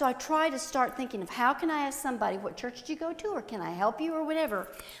start, so I try to start thinking of how can I ask somebody, what church did you go to, or can I help you, or whatever.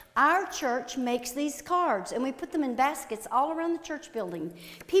 Our church makes these cards, and we put them in baskets all around the church building.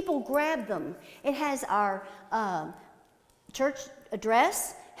 People grab them. It has our church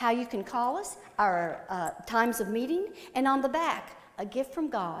address, how you can call us, our times of meeting, and on the back, a gift from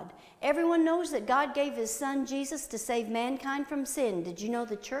God. Everyone knows that God gave his son Jesus to save mankind from sin. Did you know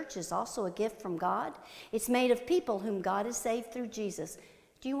the church is also a gift from God? It's made of people whom God has saved through Jesus.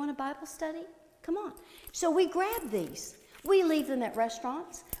 Do you want a Bible study? Come on. So we grab these. We leave them at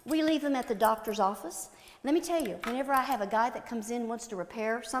restaurants. We leave them at the doctor's office. Let me tell you, whenever I have a guy that comes in, wants to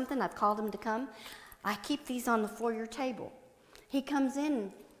repair something, I've called him to come, I keep these on the foyer table. He comes in,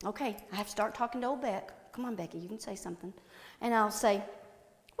 and, okay, I have to start talking to old Beck. Come on, Becky, you can say something. And I'll say,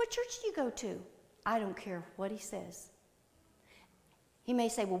 what church do you go to? I don't care what he says. He may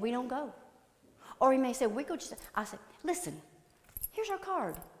say, well, we don't go. Or he may say, we go to... I'll say, listen, here's our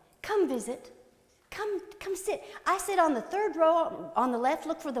card. Come visit. Come sit. I sit on the third row on the left.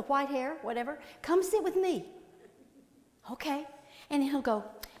 Look for the white hair, whatever. Come sit with me. Okay. And he'll go,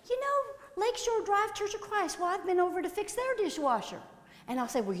 you know, Lakeshore Drive Church of Christ. Well, I've been over to fix their dishwasher. And I'll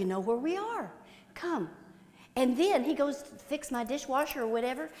say, well, you know where we are. Come. And then he goes to fix my dishwasher or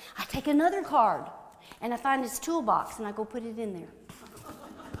whatever. I take another card. And I find his toolbox, and I go put it in there.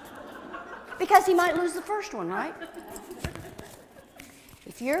 Because he might lose the first one, right?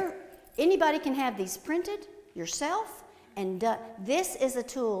 Anybody can have these printed yourself and done. This is a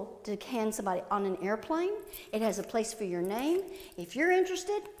tool to hand somebody on an airplane. It has a place for your name. If you're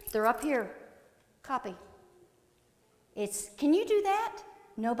interested, they're up here. Copy. Can you do that?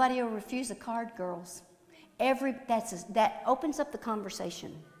 Nobody will refuse a card, girls. That opens up the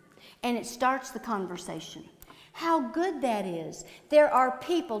conversation. And it starts the conversation. How good that is. There are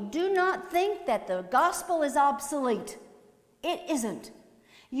people, do not think that the gospel is obsolete. It isn't.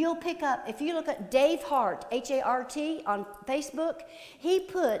 You'll pick up, if you look at Dave Hart, H-A-R-T, on Facebook,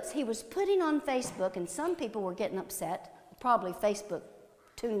 he was putting on Facebook, and some people were getting upset, probably Facebook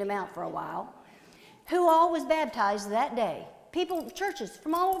tuned him out for a while, who all was baptized that day. People, churches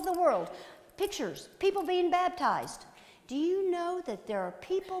from all over the world, pictures, people being baptized. Do you know that there are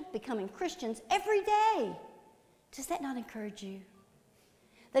people becoming Christians every day? Does that not encourage you?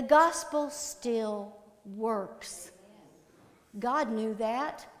 The gospel still works. God knew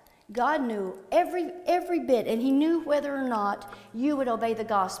that. God knew every bit, and he knew whether or not you would obey the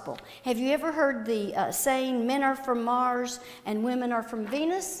gospel. Have you ever heard the saying, men are from Mars and women are from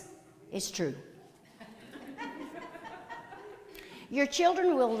Venus? It's true. Your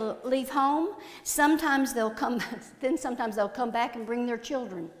children will leave home. Sometimes they'll come, then sometimes they'll come back and bring their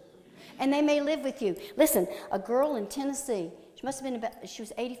children. And they may live with you. Listen, a girl in Tennessee, she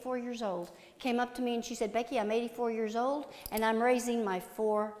was 84 years old, came up to me and she said, Becky, I'm 84 years old and I'm raising my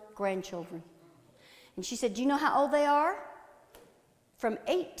 4 grandchildren. And she said, do you know how old they are? From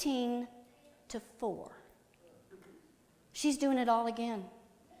 18 to 4. She's doing it all again.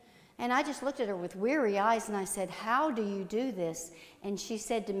 And I just looked at her with weary eyes and I said, how do you do this? And she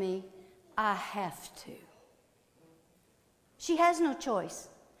said to me, I have to. She has no choice.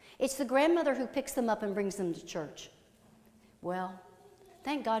 It's the grandmother who picks them up and brings them to church. Well,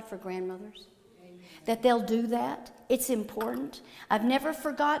 thank God for grandmothers, that they'll do that. It's important. I've never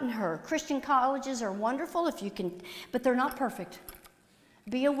forgotten her. Christian colleges are wonderful if you can, but they're not perfect.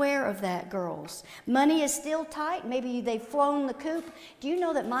 Be aware of that, girls. Money is still tight. Maybe they've flown the coop. Do you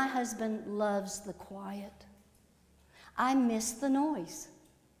know that my husband loves the quiet? I miss the noise.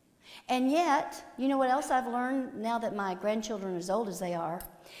 And yet, you know what else I've learned now that my grandchildren are as old as they are?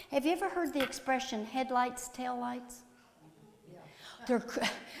 Have you ever heard the expression headlights, taillights?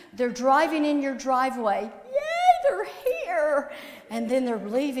 They're driving in your driveway. Yay, they're here. And then they're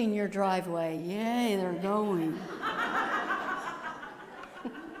leaving your driveway. Yay, they're going.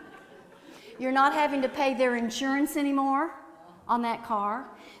 You're not having to pay their insurance anymore on that car.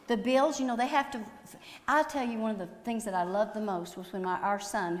 The bills, you know, they have to. I'll tell you, one of the things that I loved the most was when our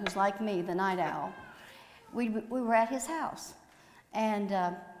son, who's like me, the night owl, we were at his house. And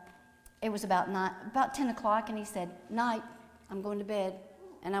it was about 10 o'clock, and he said, night, I'm going to bed.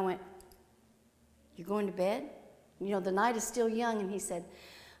 And I went, you're going to bed? You know, the night is still young. And he said,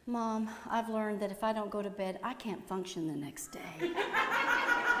 Mom, I've learned that if I don't go to bed, I can't function the next day.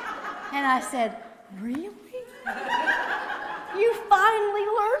 And I said, really? You finally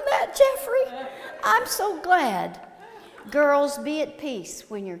learned that, Jeffrey? I'm so glad. Girls, be at peace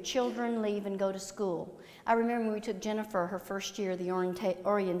when your children leave and go to school. I remember when we took Jennifer her first year, the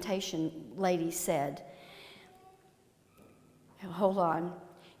orientation lady said, hold on,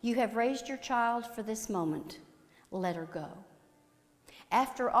 you have raised your child for this moment. Let her go.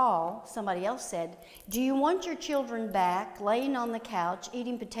 After all, somebody else said, do you want your children back laying on the couch,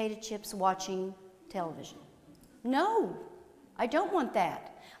 eating potato chips, watching television? No, I don't want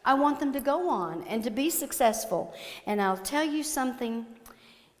that. I want them to go on and to be successful. And I'll tell you something.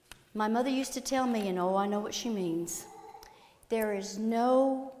 My mother used to tell me, and oh, I know what she means. There is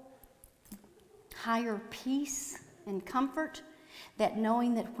no higher peace and comfort that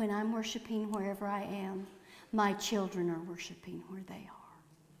knowing that when I'm worshiping wherever I am, my children are worshiping where they are.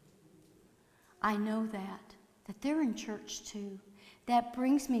 I know that that they're in church too. That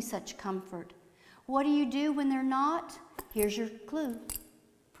brings me such comfort. What do you do when they're not? Here's your clue.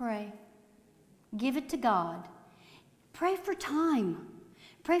 Pray. Give it to God. Pray for time.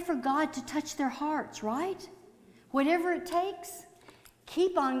 Pray for God to touch their hearts, right? Whatever it takes,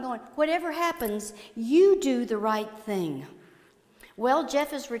 keep on going. Whatever happens, you do the right thing. Well,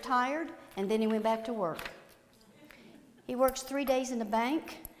 Jeff is retired, and then he went back to work. He works 3 days in the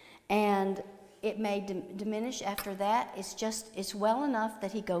bank, and it may diminish after that. It's well enough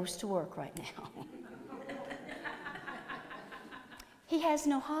that he goes to work right now. He has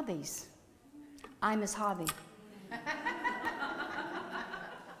no hobbies. I'm his hobby.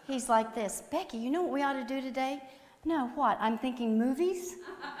 He's like this, Becky, you know what we ought to do today? No, what? I'm thinking movies.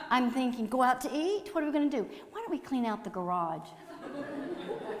 I'm thinking go out to eat. What are we going to do? Why don't we clean out the garage?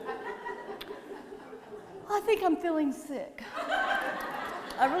 I think I'm feeling sick.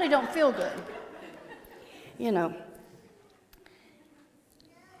 I really don't feel good. You know.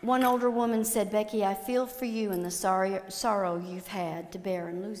 One older woman said, Becky, I feel for you and the sorrow you've had to bear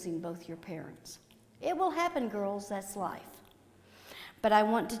in losing both your parents. It will happen, girls. That's life. But I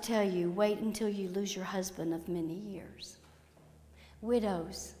want to tell you, wait until you lose your husband of many years.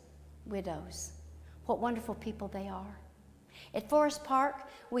 Widows, widows, what wonderful people they are. At Forest Park,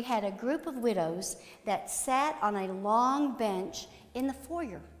 we had a group of widows that sat on a long bench in the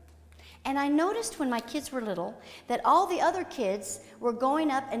foyer. And I noticed when my kids were little that all the other kids were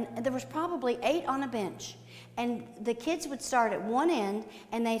going up, and there was probably 8 on a bench. And the kids would start at one end,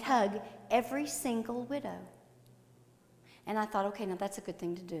 and they'd hug every single widow. And I thought, okay, now that's a good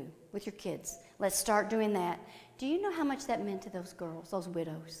thing to do with your kids. Let's start doing that. Do you know how much that meant to those girls, those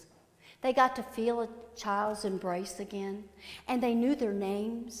widows? They got to feel a child's embrace again, and they knew their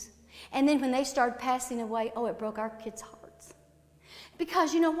names. And then when they started passing away, oh, it broke our kids' hearts.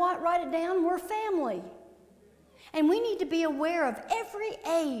 Because you know what? Write it down, we're family. And we need to be aware of every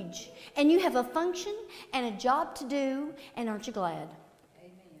age. And you have a function and a job to do, and aren't you glad?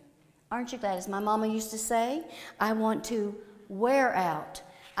 Aren't you glad? As my mama used to say, I want to wear out.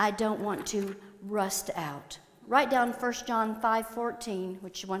 I don't want to rust out. Write down 1 John 5:14,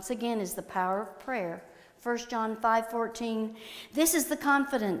 which once again is the power of prayer. 1 John 5:14. This is the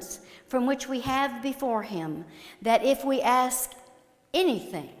confidence from which we have before him, that if we ask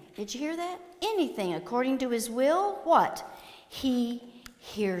anything, did you hear that? Anything according to his will, what? He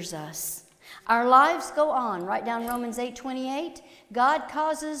hears us. Our lives go on. Write down Romans 8:28. God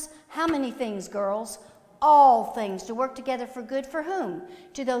causes how many things, girls? All things to work together for good for whom?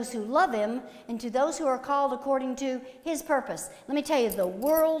 To those who love him and to those who are called according to his purpose. Let me tell you, the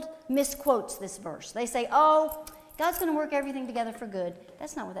world misquotes this verse. They say, oh, God's going to work everything together for good.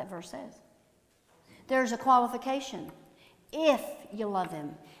 That's not what that verse says. There's a qualification. If you love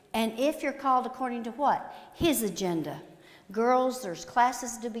him and if you're called according to what? His agenda. Girls, there's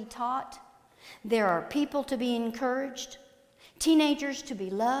classes to be taught. There are people to be encouraged, teenagers to be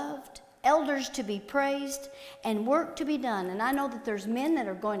loved, elders to be praised, and work to be done. And I know that there's men that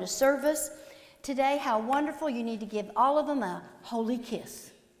are going to serve us today. How wonderful. You need to give all of them a holy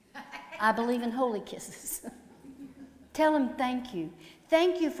kiss. I believe in holy kisses. Tell them thank you.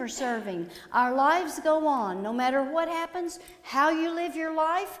 Thank you for serving. Our lives go on. No matter what happens, how you live your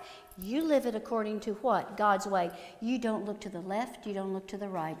life, you live it according to what? God's way. You don't look to the left. You don't look to the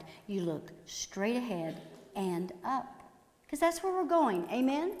right. You look straight ahead and up. Because that's where we're going.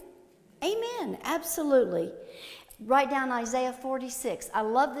 Amen? Amen. Absolutely. Write down Isaiah 46. I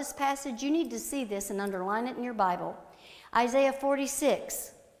love this passage. You need to see this and underline it in your Bible. Isaiah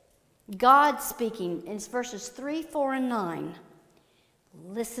 46. God speaking. It's verses 3, 4, and 9.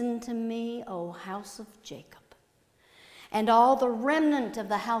 Listen to me, O house of Jacob, and all the remnant of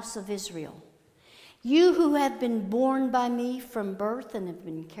the house of Israel, you who have been born by me from birth and have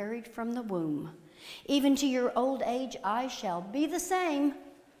been carried from the womb. Even to your old age I shall be the same,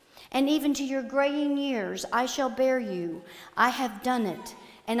 and even to your graying years I shall bear you. I have done it,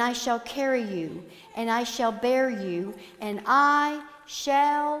 and I shall carry you, and I shall bear you, and I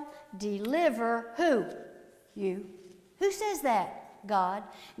shall deliver who? You. Who says that? God.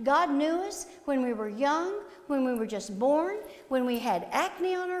 God knew us when we were young, when we were just born, when we had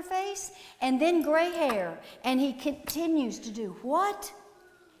acne on our face, and then gray hair. And he continues to do what?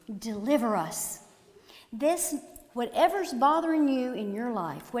 Deliver us. This, whatever's bothering you in your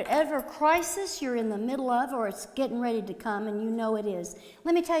life, whatever crisis you're in the middle of or it's getting ready to come and you know it is,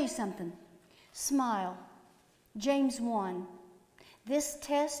 let me tell you something. Smile. James 1. This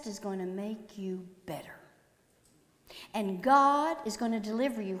test is going to make you better. And God is going to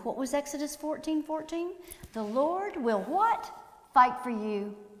deliver you. What was Exodus 14:14? The Lord will what? Fight for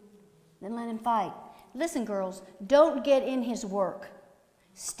you. Then let him fight. Listen, girls, don't get in his work.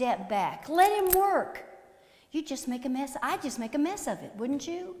 Step back. Let him work. You just make a mess. I'd just make a mess of it, wouldn't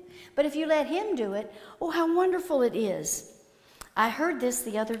you? But if you let him do it, oh, how wonderful it is. I heard this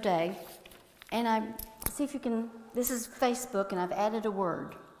the other day, and see if you can, this is Facebook, and I've added a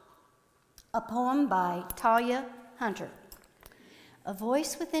word. A poem by Talia Hunter. A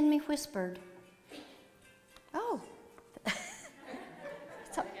voice within me whispered, oh,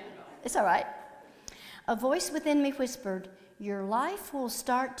 it's all right. A voice within me whispered, your life will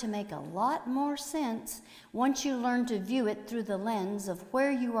start to make a lot more sense once you learn to view it through the lens of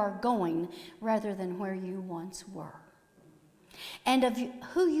where you are going rather than where you once were. And of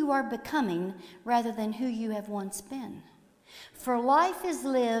who you are becoming rather than who you have once been. For life is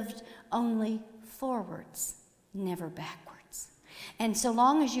lived only forwards, never backwards. And so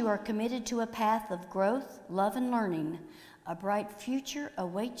long as you are committed to a path of growth, love, and learning, a bright future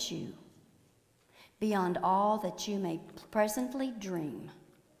awaits you beyond all that you may presently dream.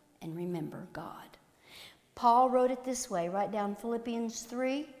 And remember God. Paul wrote it this way. Write down Philippians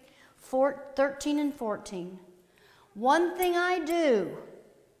 3:13 and 14. One thing I do,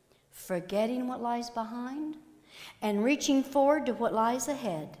 forgetting what lies behind and reaching forward to what lies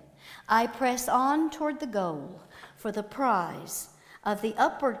ahead, I press on toward the goal for the prize of the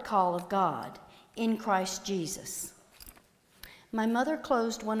upward call of God in Christ Jesus. My mother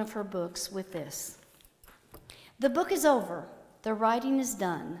closed one of her books with this. The book is over, the writing is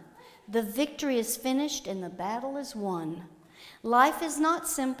done, the victory is finished, and the battle is won. Life is not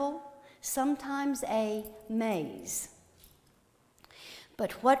simple, sometimes a maze.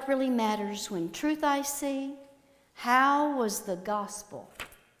 But what really matters when truth I see, how was the gospel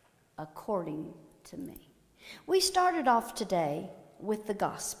according to me? We started off today with the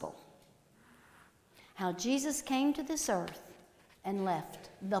gospel. How Jesus came to this earth and left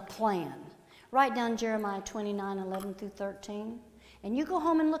the plan. Write down Jeremiah 29:11 through 13, and you go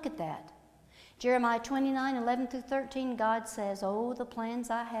home and look at that. Jeremiah 29:11 through 13, God says, oh, the plans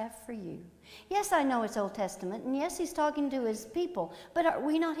I have for you. Yes, I know it's Old Testament, and yes, he's talking to his people, but are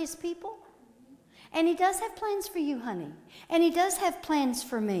we not his people? And he does have plans for you, honey, and he does have plans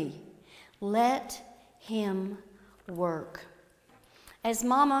for me. Let him work. As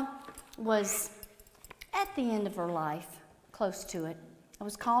Mama was at the end of her life, close to it, I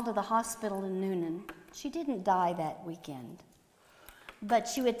was called to the hospital in Noonan. She didn't die that weekend, but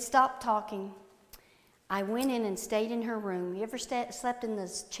she had stopped talking. I went in and stayed in her room. You ever slept in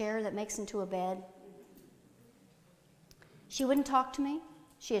this chair that makes into a bed? She wouldn't talk to me.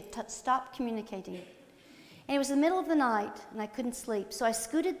 She had stopped communicating. And it was the middle of the night, and I couldn't sleep, so I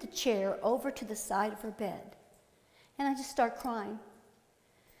scooted the chair over to the side of her bed, and I just started crying.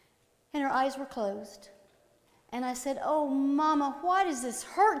 And her eyes were closed. And I said, oh, Mama, why does this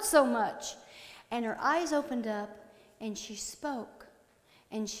hurt so much? And her eyes opened up, and she spoke,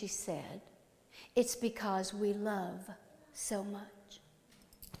 and she said, it's because we love so much.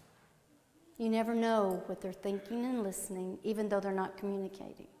 You never know what they're thinking and listening, even though they're not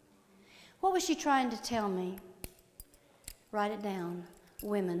communicating. What was she trying to tell me? Write it down.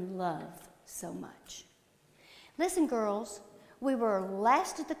 Women love so much. Listen, girls. We were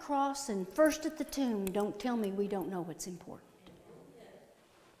last at the cross and first at the tomb. Don't tell me we don't know what's important.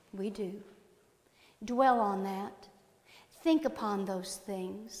 We do. Dwell on that. Think upon those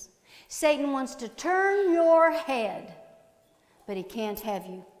things. Satan wants to turn your head, but he can't have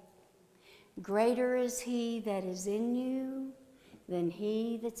you. Greater is he that is in you than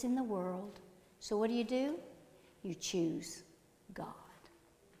he that's in the world. So what do? You choose God.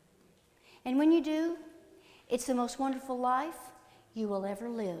 And when you do, it's the most wonderful life you will ever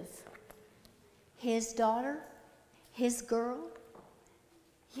live. His daughter, his girl.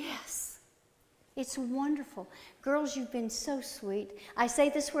 Yes, it's wonderful. Girls, you've been so sweet. I say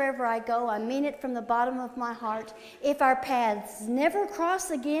this wherever I go. I mean it from the bottom of my heart. If our paths never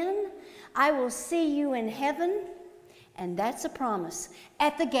cross again, I will see you in heaven, and that's a promise.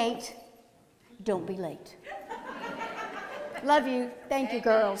 At the gate, don't be late. Love you. Thank you,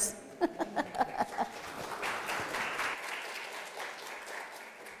 girls.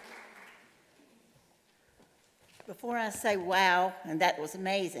 Before I say wow, and that was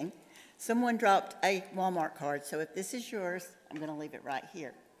amazing, someone dropped a Walmart card, so if this is yours, I'm going to leave it right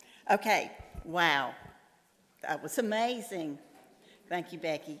here. Okay, wow. That was amazing. Thank you,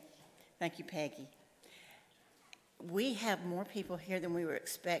 Becky. Thank you, Peggy. We have more people here than we were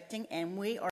expecting, and we are